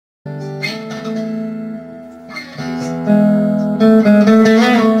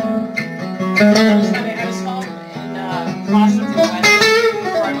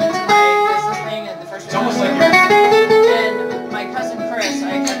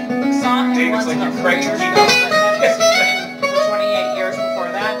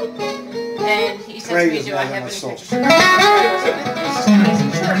Do I have any pictures?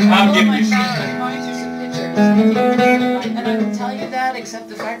 I'm giving you some. And I will tell you that, except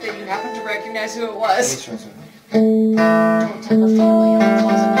the fact that you happen to recognize who it was. Don't tell the family I'm a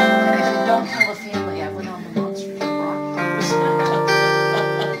closet member. And if you don't tell the family, I went on the Monster Rock.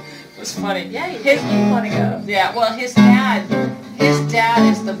 It was funny. Yeah, you want to go. Yeah, well, his dad is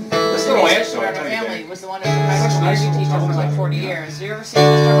the bassist in our family. Was the one who was high school music teacher for like 40 years. You ever seen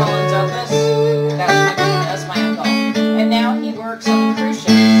Mr. Holland's Opus? That's my uncle. And now he works on the cruise ships.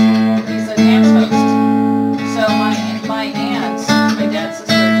 He's an aunt host. So my aunt, my dad's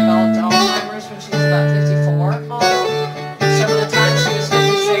sister, developed Alzheimer's when she was about 54. So by the time she was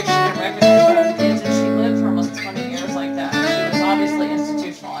 56, she didn't recognize her own kids, and she lived for almost 20 years like that. She was obviously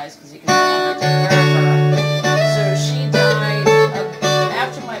institutionalized because he could no longer take care of her. So she died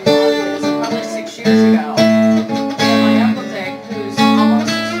after my mom did, probably 6 years ago. And my uncle Dick, who's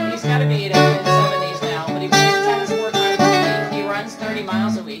almost, he's got to be in his 70s now, but he plays tennis 4 times a week. He runs 30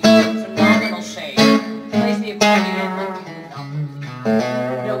 miles a week. He's in phenomenal shape. Plays the accordion.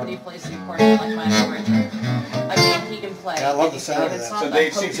 Nobody plays the accordion like my Uncle Richard. I mean, he can play. Yeah, I love the sound of that. So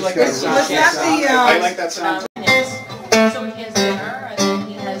Dave seems like was that the, I like that sound. So he has dinner, and then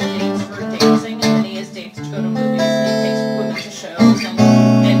he has dates for dancing, and then he has dates to go to movies, and he takes women to shows,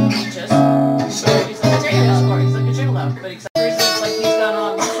 and he just, he's like a gigolo, he's like a gigolo, but except for it's like he's got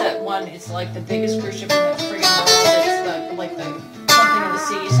on set one, it's like the biggest cruise ship in the friggin' world, it's like the something of the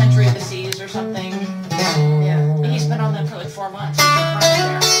seas, Century of the Seas or something. Yeah, he's been on that for like 4 months, he's been right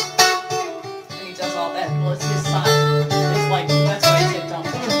there, and he does all that, well it's his son, it's like, that's why I said don't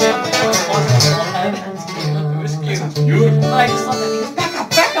put your family on the little head, it was cute. Beautiful. But I just love that. He goes,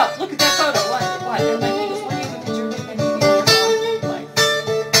 back up, look at that photo. What? And like, he goes, what do you think you're doing? Like,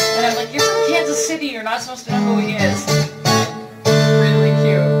 and I'm like, you're from Kansas City, you're not supposed to know who he is. Really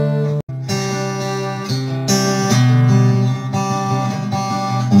cute.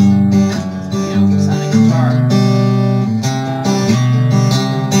 Beautiful sounding guitar.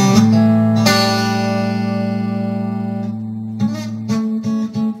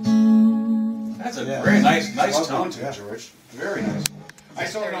 That's a very nice tone to it, George. Very nice. I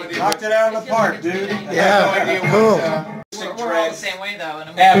still have no idea. Knocked it out of the park, dude. Yeah, cool. We're all the same way, though.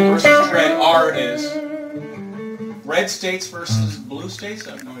 And F versus red R is red states versus blue states?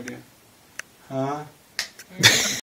 I have no idea. Huh?